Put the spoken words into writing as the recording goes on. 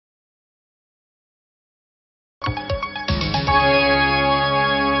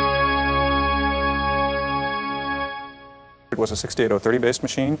was a 68030 based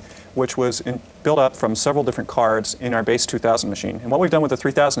machine, which was built up from several different cards in our base 2000 machine. And what we've done with the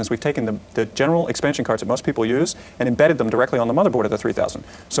 3000 is we've taken the general expansion cards that most people use and embedded them directly on the motherboard of the 3000.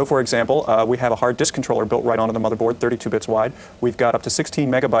 So for example, we have a hard disk controller built right onto the motherboard, 32 bits wide. We've got up to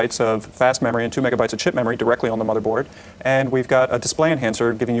 16 megabytes of fast memory and 2 megabytes of chip memory directly on the motherboard. And we've got a display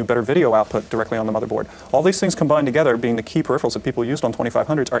enhancer giving you better video output directly on the motherboard. All these things combined together, being the key peripherals that people used on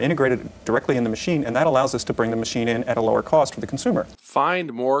 2500s, are integrated directly in the machine, and that allows us to bring the machine in at a lower cost for the consumer.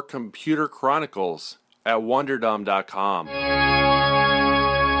 Find more Computer Chronicles at wonderdom.com.